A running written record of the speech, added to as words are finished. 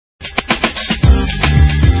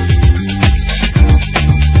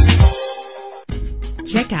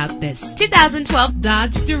Check out this 2012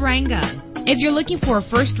 Dodge Durango. If you're looking for a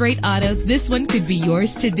first-rate auto, this one could be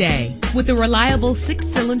yours today. With a reliable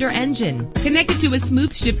 6-cylinder engine connected to a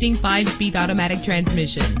smooth shifting 5-speed automatic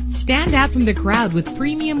transmission. Stand out from the crowd with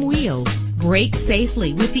premium wheels. Brake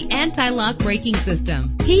safely with the anti-lock braking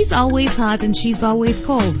system. He's always hot and she's always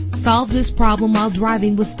cold. Solve this problem while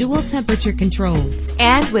driving with dual temperature controls.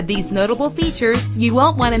 And with these notable features, you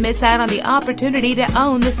won't want to miss out on the opportunity to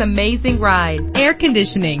own this amazing ride. Air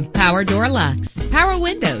conditioning, power door locks, power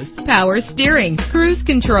windows, power steering, cruise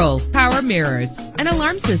control, power mirrors, an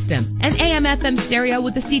alarm system, an AM/FM stereo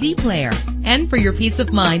with a CD player. And for your peace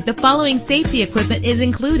of mind, the following safety equipment is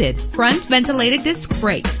included: front ventilated disc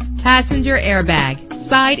brakes, passenger airbag,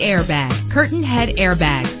 side airbag, curtain head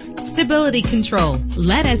airbags, stability control.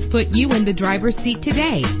 Let us put you in the driver's seat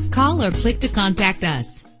today. Call or click to contact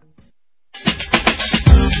us.